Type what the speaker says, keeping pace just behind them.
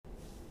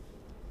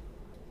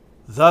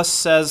Thus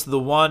says the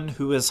one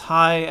who is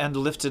high and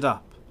lifted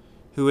up,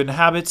 who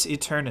inhabits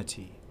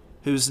eternity,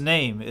 whose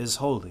name is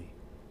holy.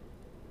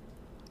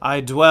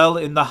 I dwell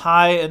in the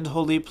high and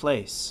holy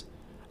place,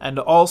 and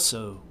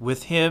also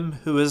with him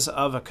who is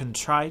of a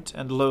contrite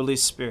and lowly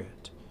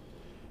spirit,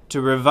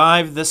 to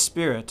revive the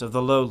spirit of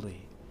the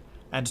lowly,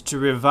 and to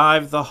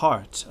revive the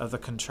heart of the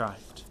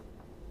contrite.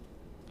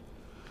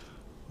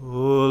 O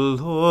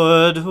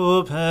Lord,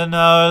 open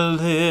our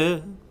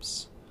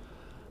lips,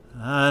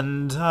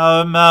 and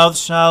our mouth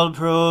shall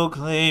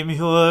proclaim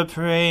your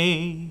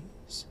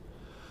praise.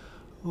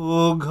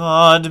 O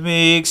God,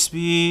 make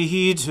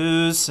speed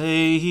to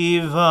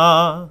save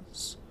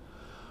us.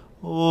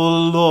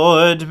 O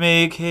Lord,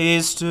 make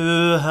haste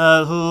to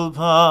help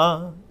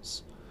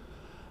us.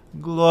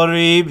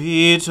 Glory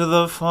be to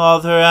the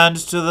Father, and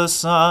to the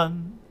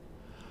Son,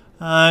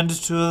 and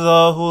to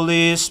the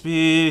Holy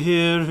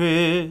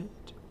Spirit,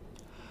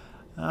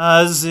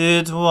 as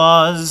it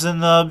was in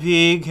the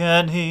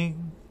beginning,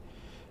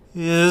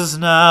 is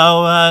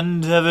now,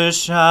 and ever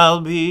shall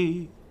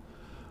be,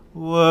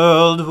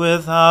 world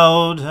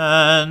without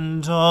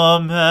end.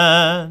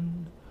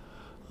 Amen.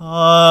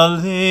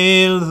 Alleluia.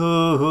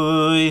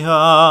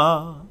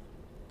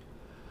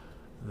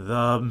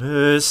 The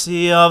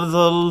mercy of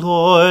the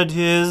Lord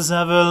is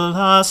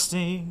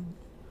everlasting.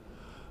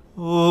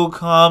 O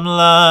come,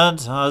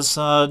 let us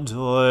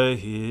adore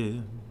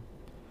him.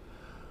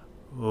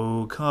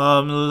 O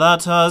come,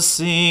 let us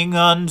sing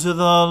unto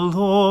the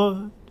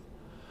Lord.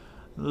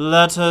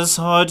 Let us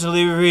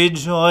heartily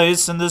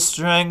rejoice in the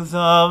strength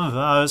of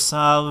our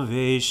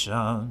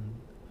salvation.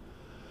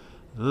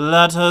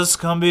 Let us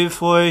come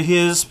before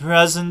his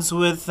presence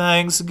with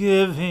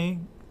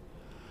thanksgiving,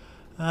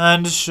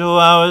 and show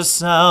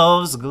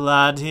ourselves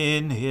glad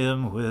in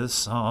him with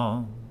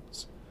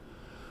songs.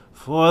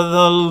 For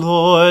the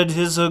Lord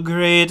is a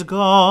great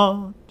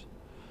God,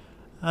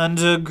 and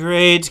a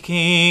great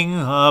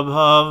King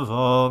above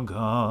all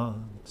gods.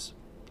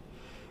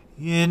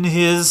 In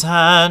his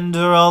hand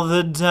are all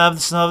the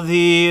depths of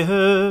the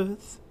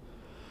earth,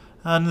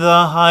 and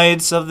the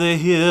heights of the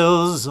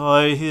hills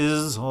are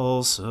his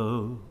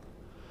also.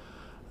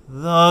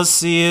 The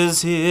sea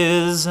is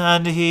his,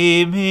 and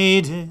he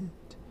made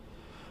it,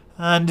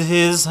 and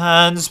his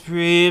hands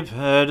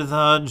prepared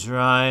the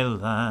dry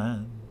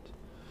land.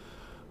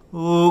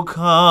 O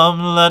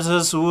come, let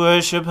us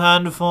worship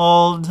and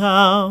fall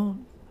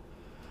down,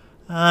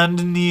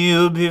 and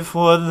kneel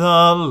before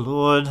the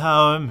Lord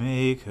our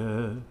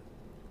Maker.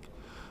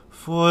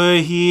 For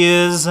he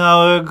is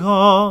our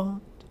God,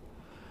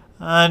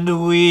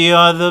 and we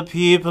are the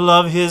people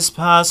of his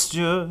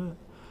pasture,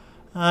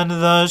 and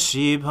the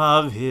sheep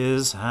of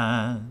his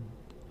hand.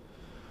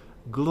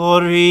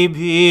 Glory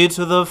be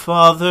to the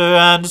Father,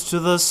 and to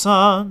the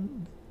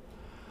Son,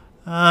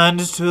 and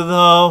to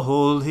the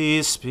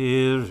Holy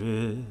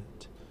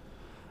Spirit,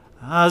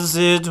 as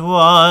it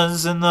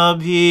was in the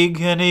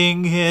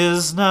beginning,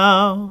 is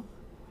now,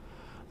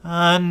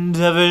 and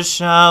ever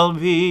shall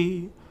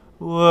be,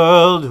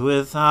 world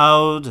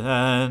without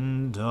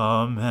end.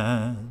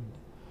 Amen.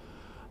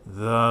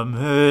 The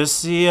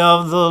mercy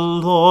of the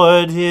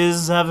Lord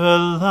is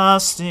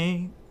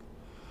everlasting.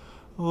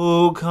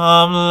 O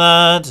come,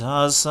 let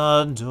us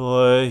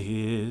adore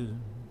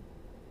him.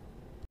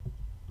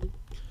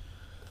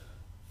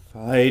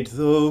 Fight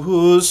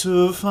those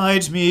who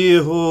fight me,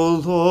 O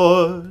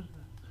Lord.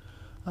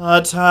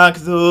 Attack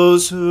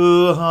those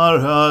who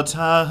are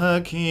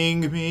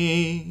attacking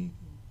me.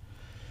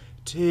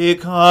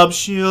 Take up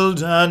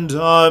shield and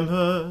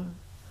armor,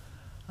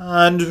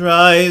 and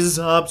rise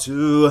up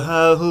to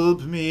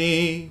help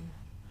me.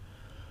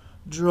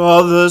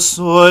 Draw the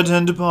sword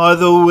and bar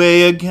the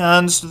way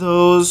against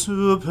those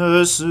who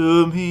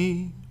pursue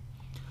me.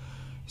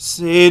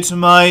 Say to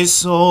my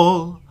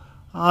soul,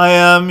 I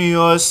am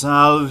your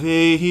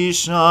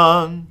salvation.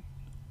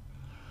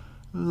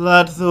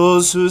 Let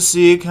those who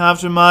seek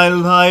after my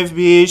life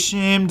be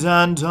shamed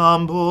and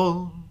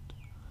humbled.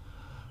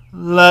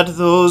 Let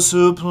those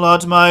who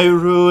plot my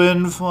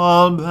ruin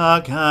fall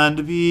back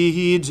and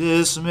be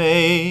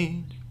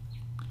dismayed.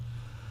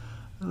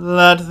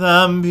 Let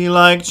them be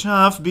like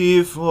chaff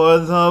before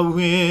the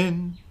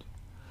wind,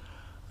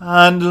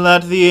 and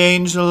let the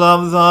angel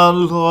of the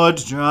Lord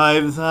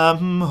drive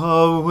them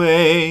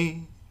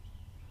away.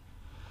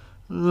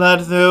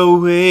 Let their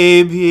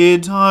way be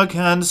dark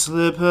and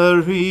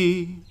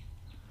slippery,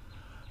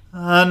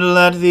 and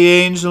let the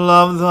angel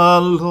of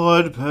the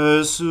Lord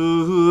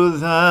pursue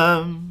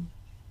them.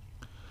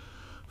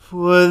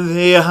 For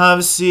they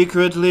have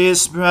secretly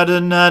spread a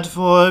net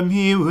for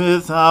me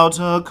without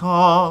a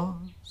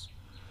cause.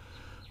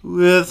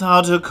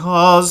 Without a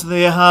cause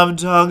they have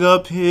dug a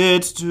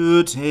pit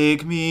to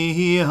take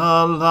me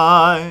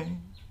alive.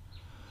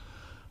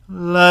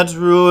 Let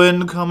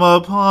ruin come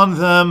upon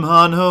them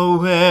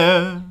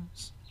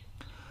unawares.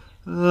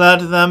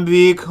 Let them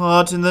be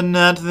caught in the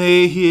net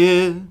they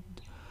hid.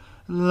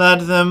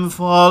 Let them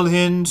fall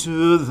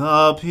into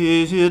the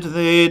pit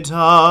they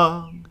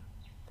dug.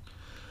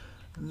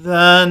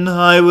 Then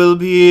I will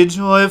be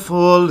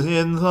joyful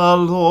in the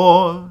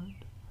Lord.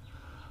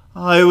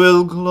 I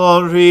will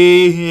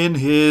glory in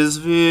his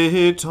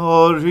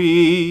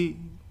victory.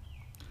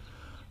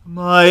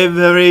 My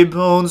very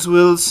bones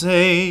will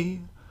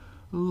say,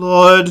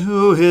 Lord,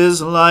 who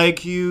is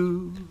like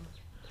you?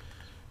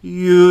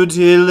 You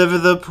deliver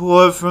the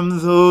poor from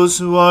those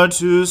who are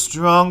too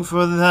strong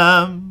for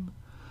them,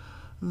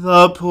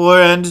 the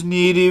poor and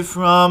needy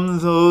from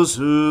those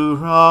who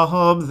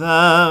rob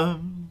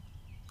them.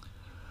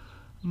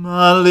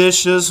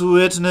 Malicious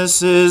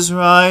witnesses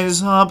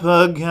rise up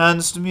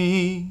against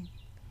me.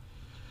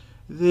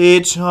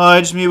 They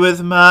charge me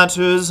with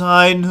matters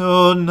I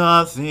know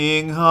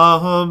nothing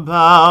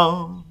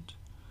about.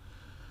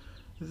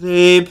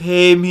 They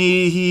pay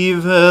me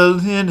evil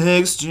in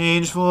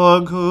exchange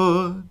for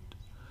good.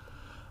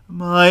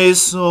 My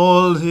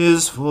soul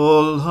is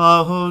full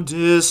of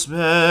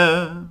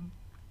despair.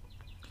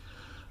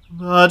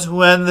 But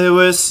when they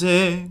were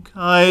sick,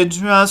 I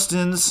dressed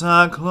in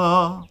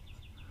sackcloth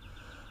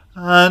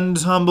and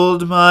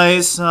humbled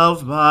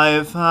myself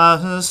by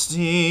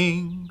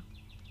fasting.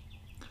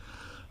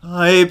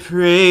 I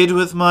prayed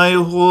with my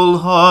whole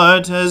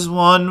heart as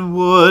one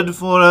would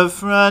for a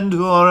friend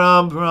or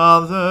a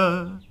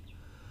brother.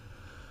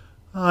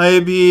 I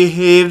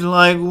behaved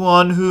like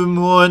one who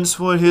mourns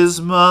for his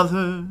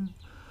mother,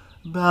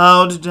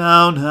 bowed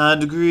down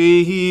and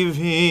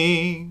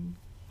grieving.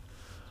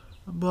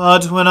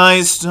 But when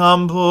I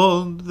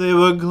stumbled, they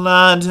were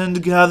glad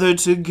and gathered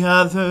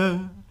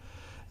together.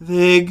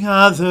 They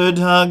gathered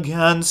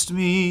against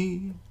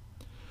me.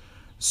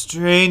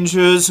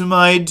 Strangers whom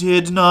I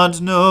did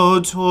not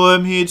know tore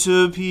me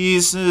to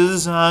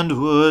pieces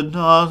and would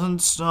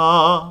not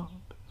stop.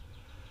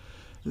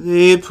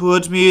 They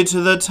put me to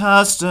the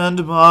test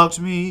and mocked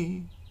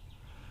me.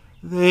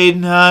 They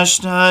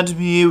gnashed at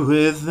me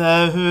with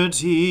their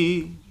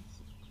teeth.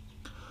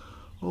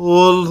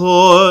 O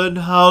Lord,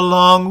 how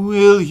long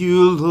will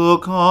you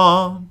look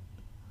on?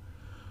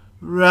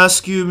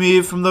 Rescue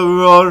me from the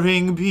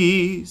roaring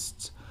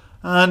beasts,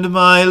 and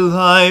my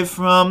life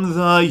from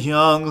the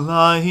young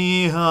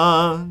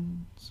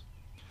lions.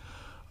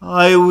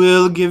 I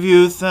will give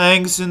you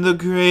thanks in the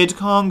great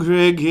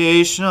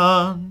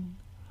congregation.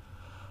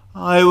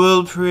 I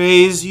will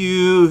praise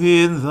you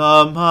in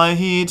the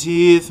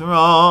mighty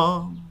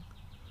throng.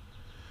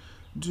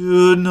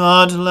 Do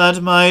not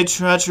let my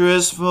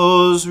treacherous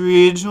foes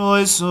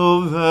rejoice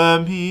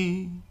over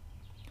me,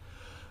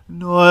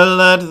 nor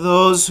let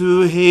those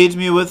who hate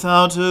me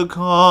without a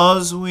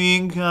cause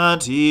wink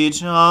at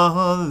each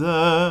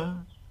other.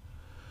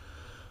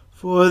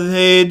 For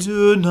they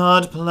do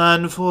not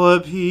plan for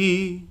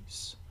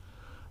peace,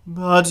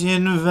 but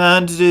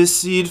invent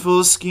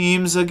deceitful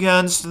schemes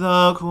against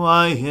the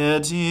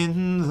quiet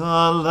in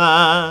the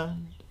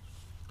land.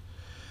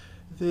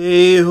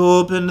 They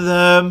opened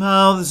their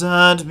mouths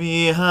at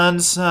me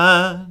and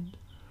said,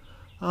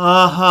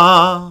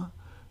 Aha!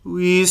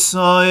 We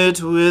saw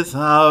it with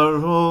our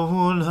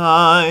own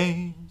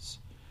eyes.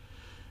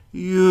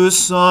 You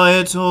saw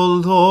it, O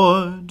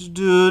Lord,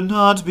 do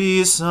not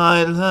be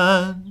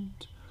silent.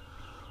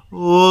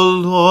 O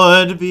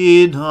Lord,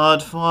 be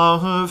not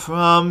far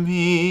from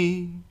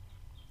me.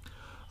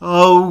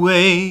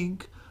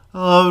 Awake,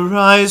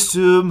 arise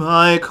to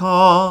my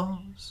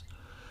cause,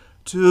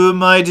 to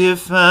my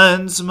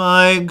defense,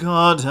 my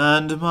God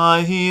and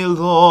my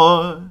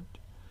Lord.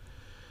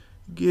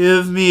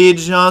 Give me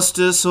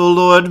justice, O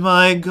Lord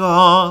my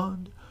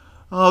God,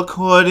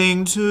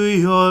 according to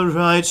your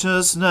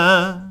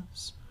righteousness.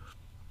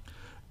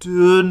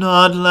 Do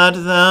not let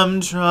them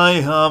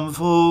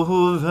triumph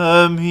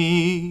over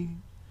me.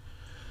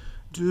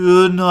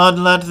 Do not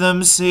let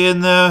them say in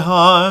their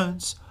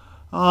hearts,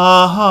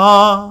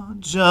 Aha,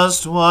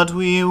 just what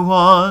we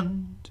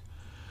want.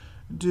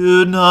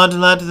 Do not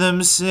let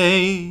them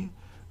say,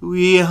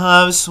 We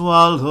have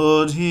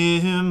swallowed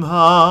him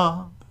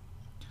up.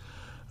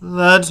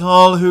 Let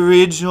all who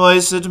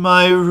rejoice at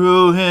my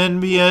ruin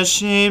be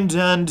ashamed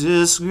and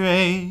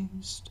disgraced.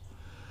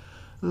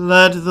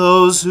 Let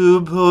those who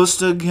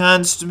boast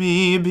against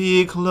me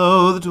be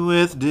clothed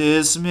with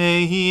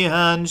dismay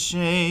and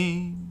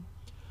shame.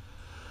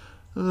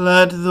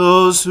 Let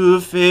those who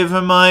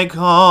favor my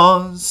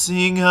cause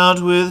sing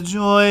out with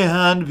joy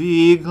and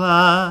be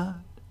glad.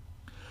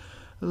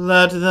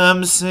 Let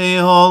them say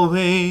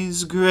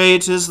always,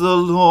 Great is the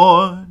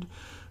Lord,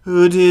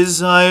 who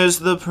desires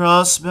the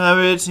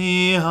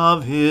prosperity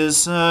of his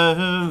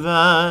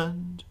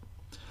servant.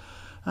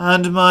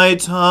 And my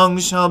tongue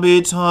shall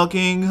be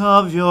talking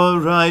of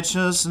your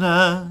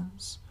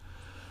righteousness,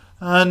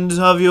 and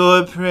of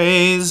your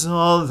praise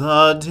all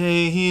the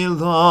day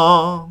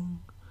long.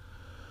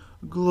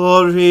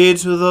 Glory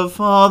to the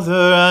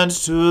Father, and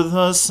to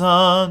the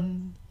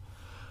Son,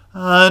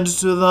 and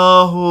to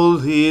the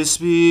Holy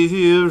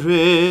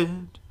Spirit,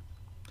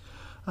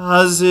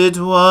 as it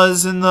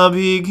was in the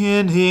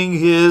beginning,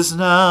 is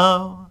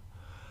now,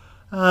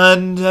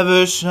 and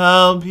ever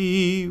shall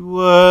be,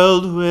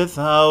 world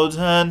without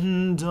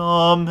end.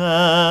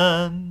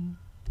 Amen.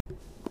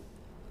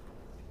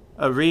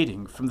 A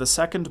reading from the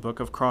second book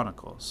of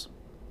Chronicles.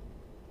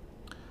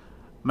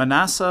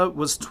 Manasseh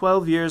was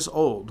 12 years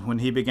old when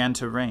he began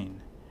to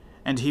reign,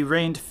 and he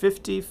reigned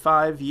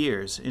 55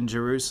 years in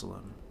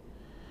Jerusalem.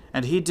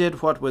 And he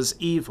did what was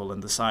evil in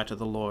the sight of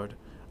the Lord,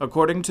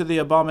 according to the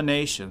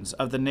abominations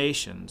of the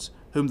nations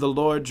whom the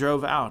Lord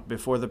drove out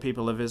before the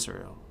people of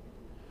Israel.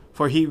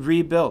 For he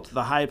rebuilt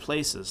the high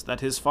places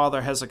that his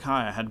father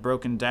Hezekiah had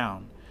broken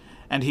down,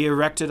 and he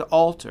erected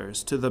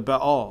altars to the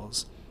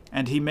Baals,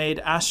 and he made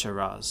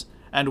Asherahs,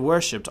 and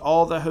worshipped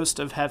all the host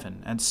of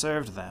heaven, and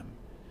served them.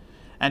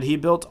 And he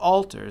built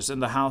altars in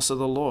the house of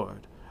the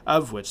Lord,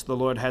 of which the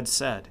Lord had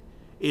said,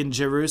 In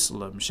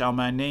Jerusalem shall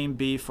my name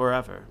be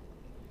forever.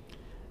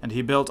 And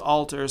he built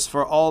altars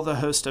for all the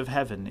host of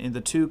heaven in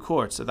the 2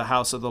 courts of the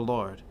house of the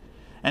Lord.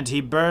 And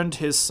he burned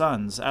his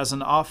sons as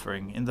an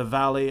offering in the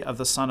valley of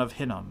the son of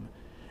Hinnom,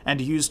 and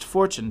used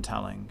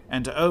fortune-telling,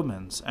 and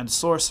omens, and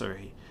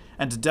sorcery,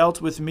 and dealt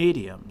with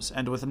mediums,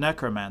 and with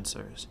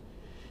necromancers.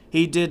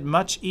 He did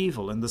much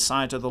evil in the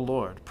sight of the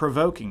Lord,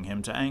 provoking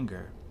him to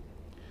anger.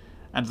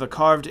 And the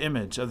carved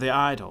image of the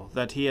idol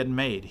that he had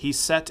made he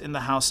set in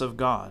the house of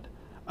God,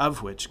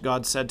 of which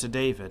God said to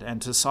David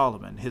and to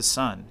Solomon his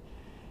son,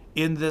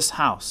 In this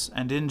house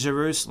and in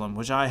Jerusalem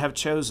which I have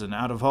chosen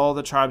out of all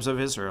the tribes of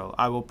Israel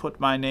I will put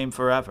my name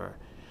forever,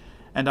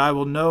 and I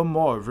will no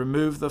more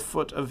remove the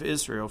foot of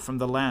Israel from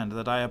the land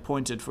that I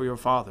appointed for your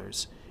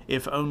fathers,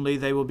 if only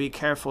they will be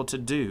careful to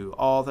do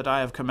all that I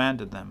have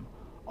commanded them,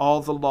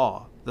 all the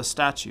law, the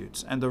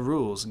statutes, and the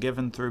rules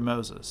given through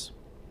Moses.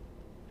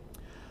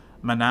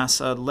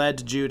 Manasseh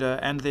led Judah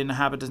and the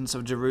inhabitants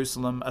of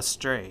Jerusalem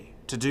astray,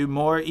 to do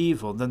more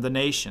evil than the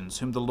nations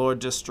whom the Lord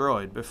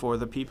destroyed before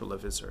the people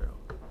of Israel.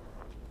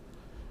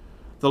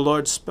 The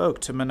Lord spoke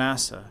to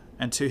Manasseh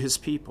and to his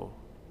people,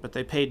 but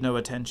they paid no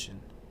attention.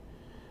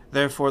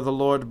 Therefore the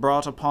Lord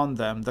brought upon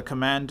them the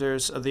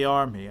commanders of the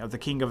army of the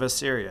king of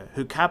Assyria,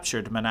 who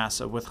captured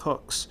Manasseh with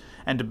hooks,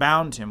 and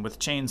bound him with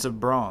chains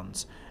of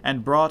bronze,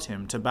 and brought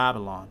him to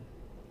Babylon.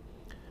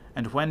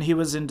 And when he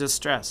was in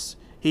distress,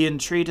 he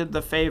entreated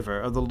the favor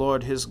of the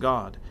Lord his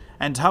God,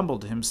 and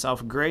humbled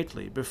himself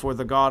greatly before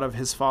the God of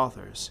his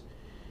fathers.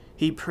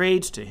 He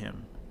prayed to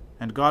him,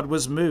 and God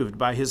was moved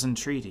by his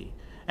entreaty,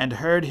 and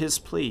heard his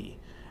plea,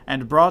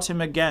 and brought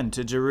him again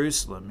to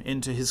Jerusalem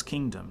into his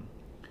kingdom.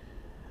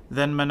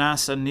 Then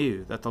Manasseh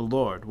knew that the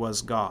Lord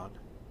was God.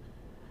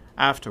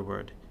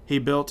 Afterward he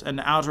built an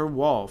outer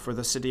wall for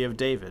the city of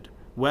David,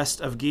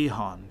 west of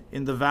Gihon,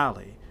 in the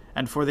valley,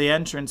 and for the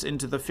entrance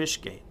into the fish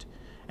gate,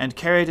 and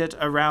carried it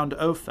around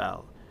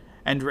Ophel,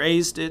 and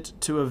raised it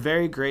to a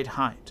very great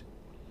height.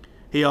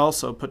 He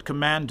also put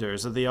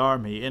commanders of the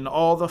army in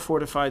all the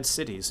fortified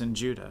cities in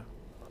Judah.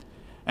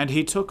 And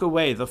he took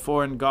away the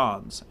foreign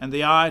gods and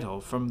the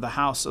idol from the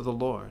house of the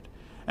Lord,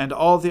 and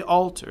all the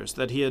altars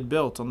that he had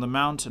built on the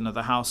mountain of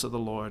the house of the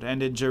Lord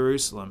and in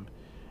Jerusalem,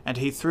 and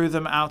he threw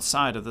them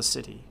outside of the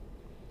city.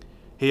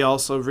 He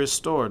also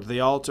restored the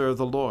altar of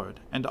the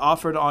Lord, and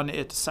offered on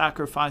it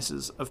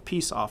sacrifices of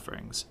peace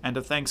offerings and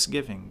of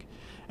thanksgiving,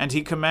 and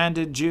he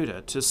commanded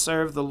Judah to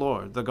serve the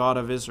Lord, the God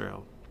of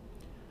Israel.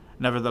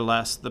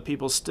 Nevertheless, the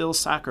people still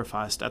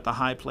sacrificed at the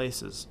high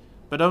places,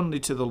 but only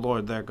to the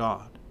Lord their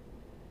God.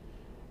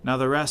 Now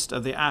the rest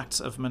of the acts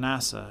of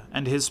Manasseh,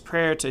 and his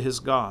prayer to his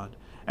God,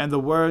 and the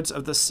words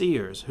of the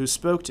seers who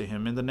spoke to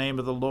him in the name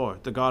of the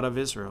Lord, the God of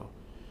Israel,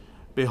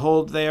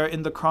 behold, they are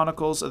in the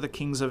chronicles of the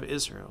kings of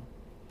Israel.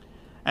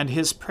 And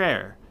his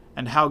prayer,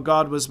 and how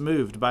God was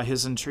moved by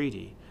his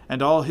entreaty,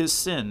 and all his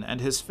sin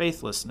and his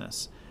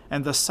faithlessness,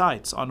 and the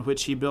sites on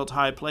which he built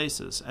high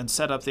places, and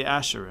set up the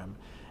Asherim,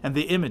 and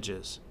the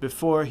images,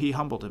 before he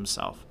humbled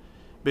himself,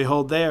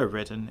 behold, they are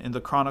written in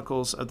the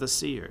chronicles of the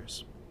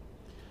seers.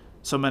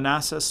 So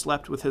Manasseh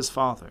slept with his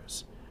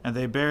fathers, and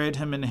they buried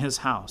him in his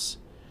house,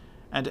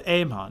 and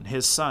Amon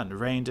his son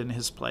reigned in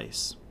his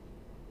place.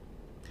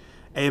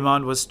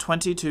 Amon was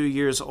 22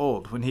 years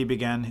old when he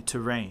began to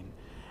reign,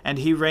 and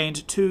he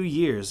reigned 2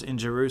 years in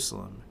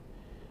Jerusalem.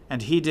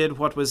 And he did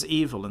what was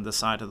evil in the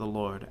sight of the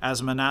Lord,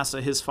 as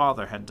Manasseh his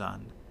father had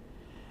done.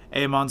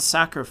 Amon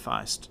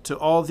sacrificed to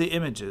all the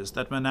images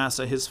that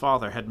Manasseh his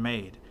father had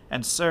made,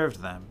 and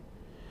served them.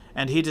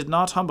 And he did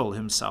not humble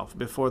himself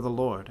before the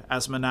Lord,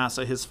 as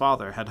Manasseh his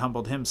father had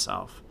humbled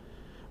himself.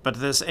 But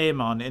this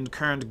Amon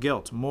incurred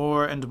guilt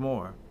more and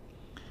more.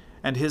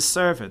 And his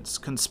servants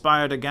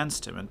conspired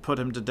against him, and put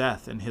him to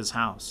death in his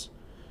house.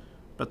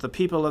 But the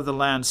people of the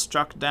land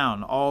struck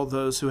down all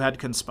those who had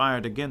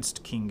conspired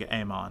against King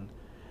Amon,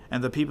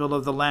 and the people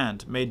of the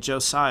land made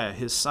Josiah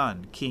his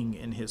son king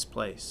in his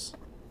place.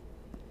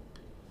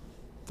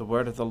 The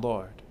word of the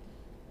Lord.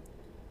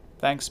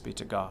 Thanks be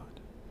to God.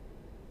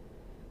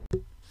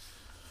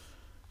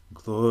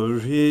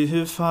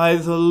 Glorify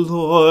the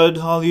Lord,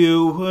 all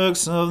you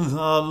works of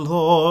the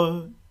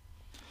Lord.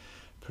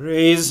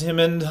 Praise him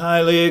and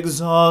highly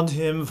exalt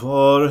him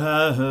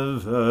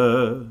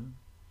forever.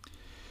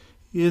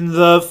 In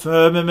the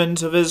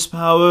firmament of his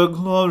power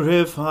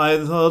glorify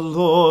the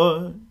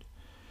Lord.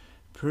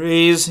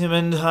 Praise him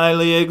and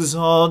highly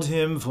exalt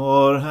him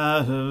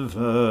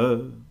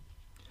forever.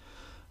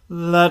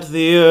 Let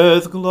the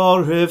earth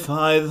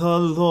glorify the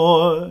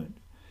Lord.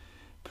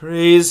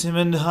 Praise him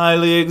and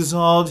highly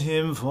exalt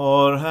him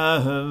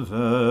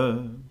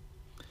forever.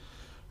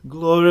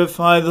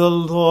 Glorify the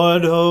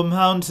Lord, O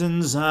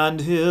mountains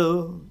and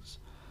hills,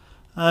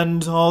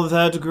 and all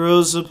that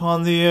grows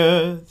upon the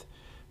earth.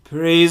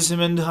 Praise him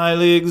and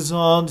highly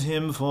exalt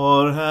him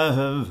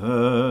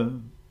forever.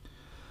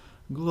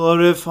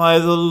 Glorify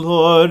the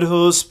Lord,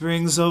 O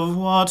springs of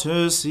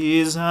water,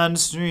 seas and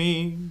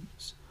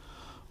streams,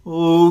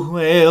 O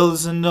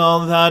whales and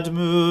all that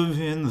move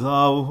in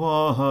the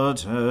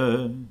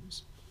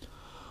waters.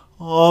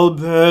 All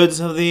birds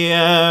of the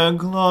air,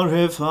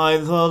 glorify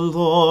the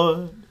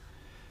Lord.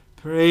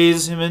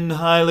 Praise him and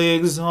highly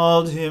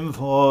exalt him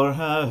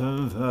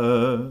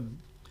forever.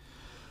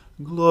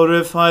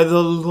 Glorify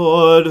the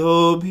Lord,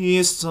 O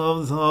beasts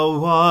of the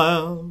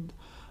wild,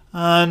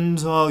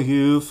 and all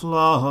you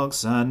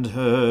flocks and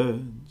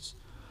herds.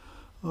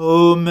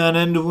 O men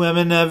and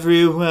women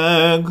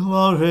everywhere,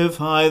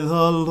 glorify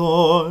the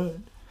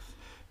Lord.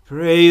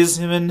 Praise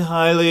him and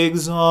highly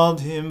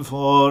exalt him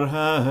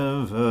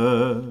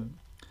forever.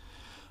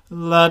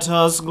 Let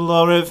us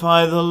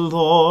glorify the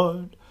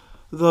Lord,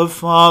 the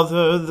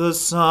Father, the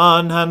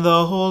Son, and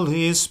the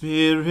Holy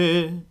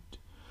Spirit.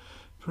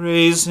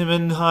 Praise him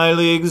and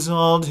highly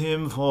exalt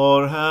him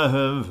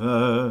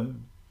forever.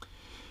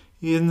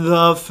 In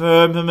the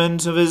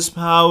firmament of his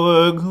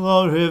power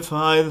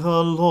glorify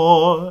the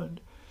Lord.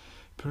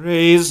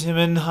 Praise him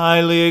and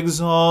highly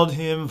exalt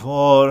him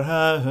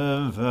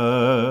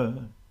forever.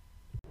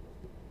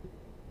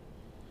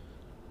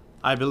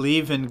 I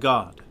believe in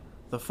God,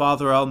 the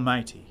Father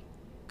Almighty,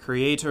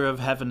 creator of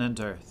heaven and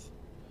earth.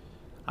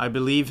 I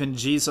believe in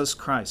Jesus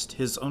Christ,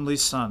 his only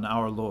Son,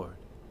 our Lord.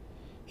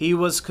 He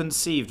was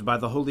conceived by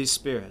the Holy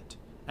Spirit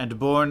and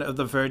born of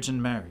the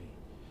Virgin Mary.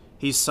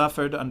 He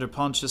suffered under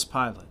Pontius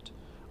Pilate,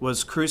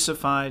 was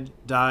crucified,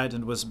 died,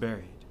 and was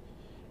buried.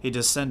 He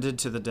descended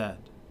to the dead.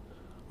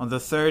 On the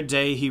third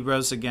day he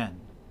rose again.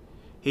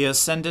 He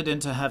ascended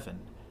into heaven,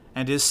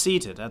 and is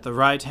seated at the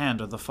right hand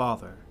of the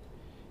Father.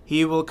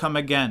 He will come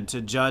again to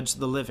judge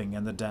the living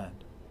and the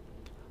dead.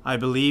 I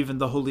believe in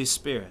the Holy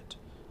Spirit,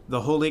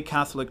 the Holy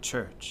Catholic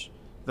Church,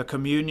 the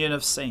communion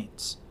of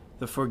saints,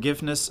 the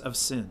forgiveness of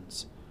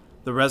sins,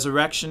 the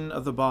resurrection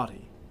of the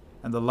body,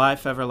 and the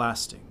life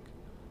everlasting.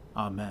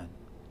 Amen.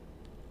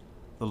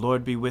 The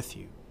Lord be with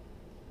you.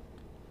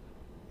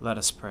 Let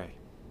us pray.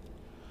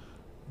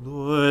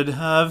 Lord,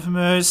 have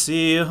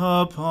mercy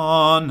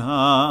upon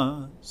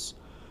us.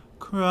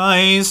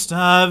 Christ,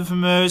 have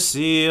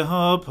mercy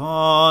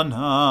upon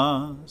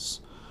us.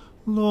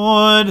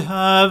 Lord,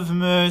 have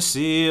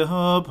mercy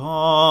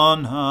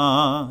upon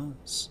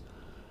us.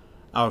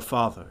 Our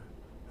Father,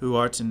 who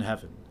art in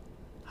heaven,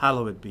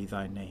 hallowed be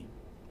thy name.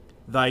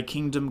 Thy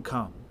kingdom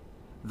come,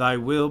 thy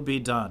will be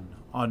done,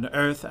 on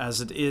earth as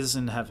it is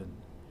in heaven.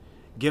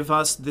 Give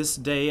us this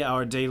day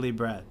our daily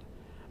bread,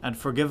 and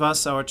forgive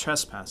us our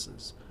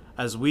trespasses,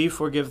 as we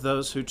forgive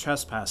those who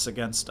trespass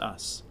against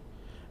us.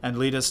 And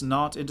lead us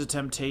not into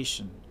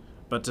temptation,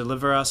 but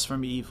deliver us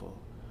from evil.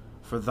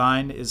 For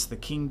thine is the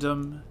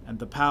kingdom, and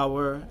the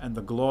power, and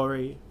the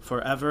glory,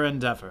 forever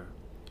and ever.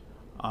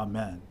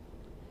 Amen.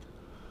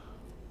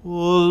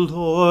 O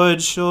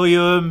Lord, show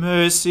your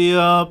mercy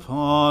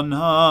upon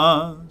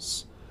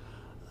us,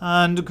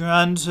 and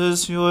grant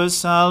us your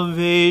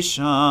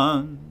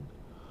salvation.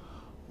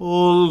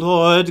 O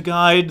Lord,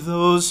 guide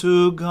those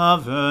who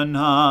govern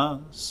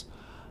us,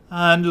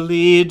 and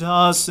lead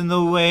us in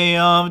the way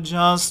of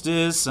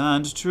justice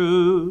and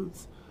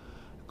truth.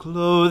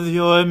 Clothe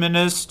your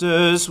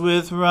ministers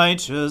with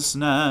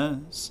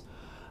righteousness,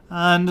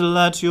 and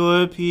let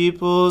your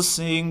people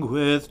sing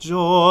with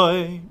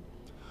joy.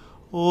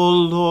 O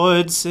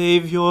Lord,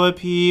 save your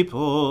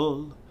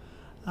people,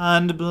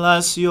 and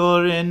bless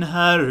your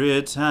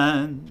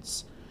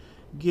inheritance.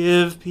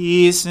 Give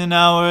peace in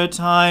our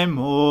time,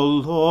 O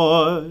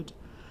Lord,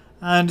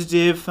 and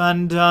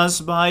defend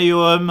us by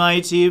your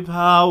mighty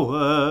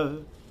power.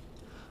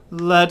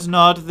 Let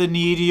not the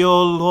needy,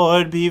 O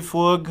Lord, be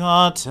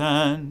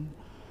forgotten,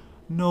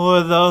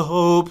 nor the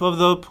hope of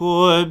the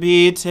poor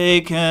be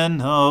taken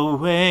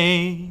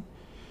away.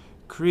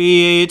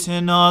 Create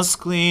in us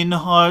clean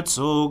hearts,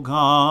 O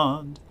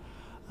God,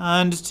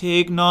 and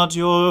take not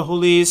your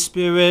Holy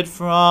Spirit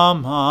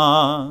from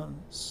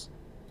us.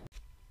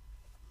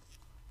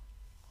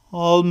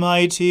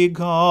 Almighty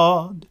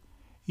God,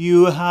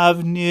 you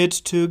have knit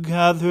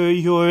together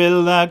your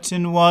elect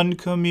in one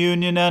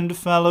communion and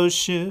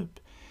fellowship,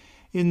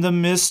 in the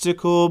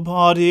mystical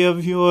body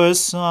of your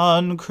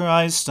Son,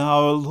 Christ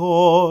our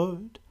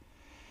Lord.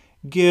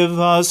 Give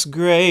us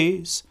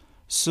grace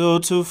so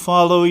to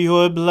follow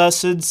your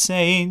blessed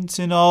saints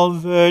in all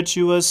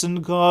virtuous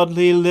and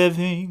godly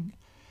living,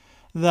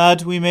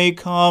 that we may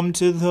come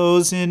to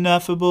those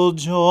ineffable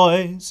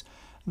joys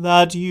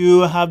that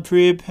you have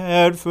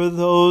prepared for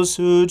those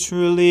who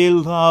truly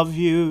love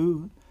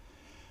you.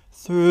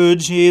 Through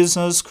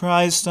Jesus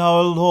Christ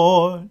our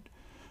Lord,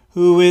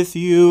 who with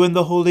you and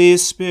the Holy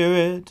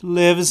Spirit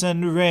lives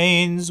and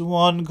reigns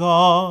one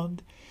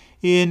God,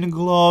 in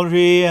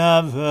glory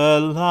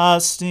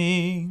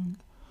everlasting.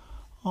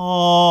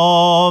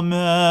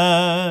 Amen.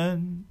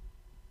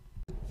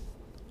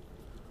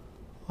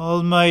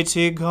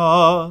 Almighty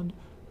God,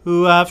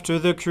 who after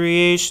the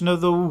creation of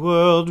the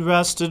world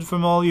rested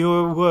from all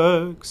your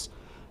works,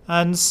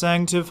 and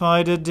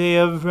sanctified a day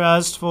of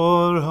rest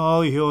for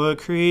all your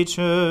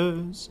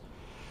creatures,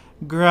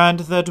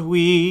 grant that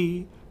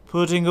we,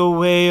 putting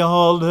away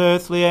all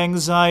earthly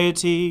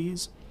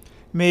anxieties,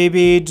 may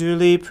be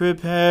duly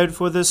prepared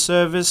for the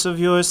service of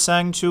your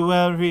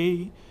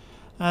sanctuary,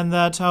 and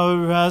that our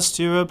rest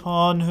here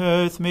upon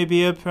earth may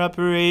be a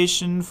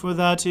preparation for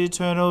that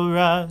eternal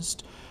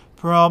rest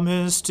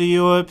promised to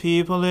your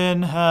people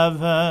in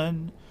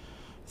heaven.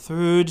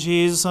 Through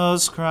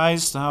Jesus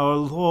Christ our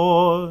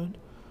Lord.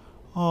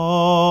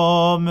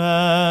 Amen.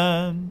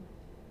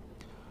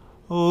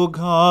 O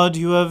God,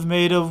 you have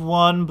made of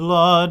one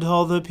blood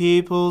all the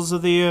peoples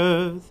of the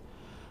earth,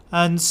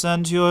 and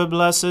sent your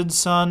blessed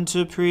Son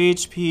to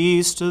preach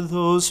peace to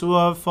those who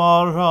are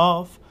far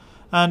off,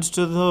 and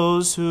to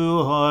those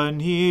who are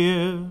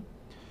near.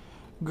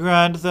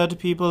 Grant that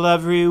people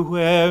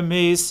everywhere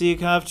may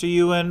seek after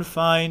you and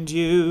find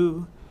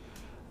you.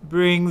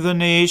 Bring the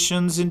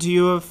nations into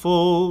your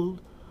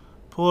fold.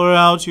 Pour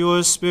out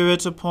your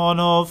Spirit upon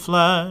all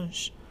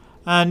flesh,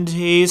 and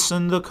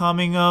hasten the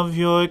coming of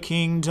your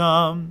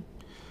kingdom.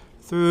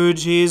 Through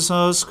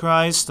Jesus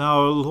Christ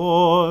our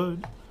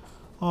Lord.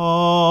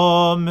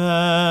 Amen.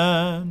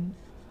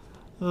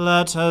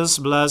 Let us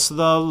bless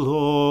the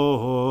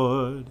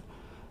Lord.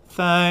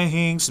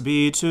 Thanks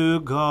be to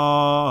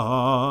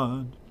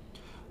God.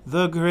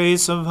 The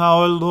grace of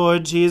our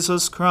Lord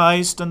Jesus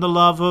Christ, and the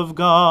love of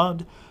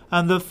God,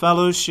 and the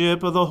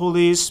fellowship of the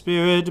Holy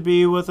Spirit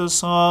be with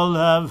us all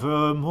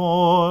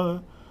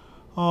evermore.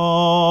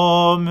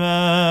 Amen.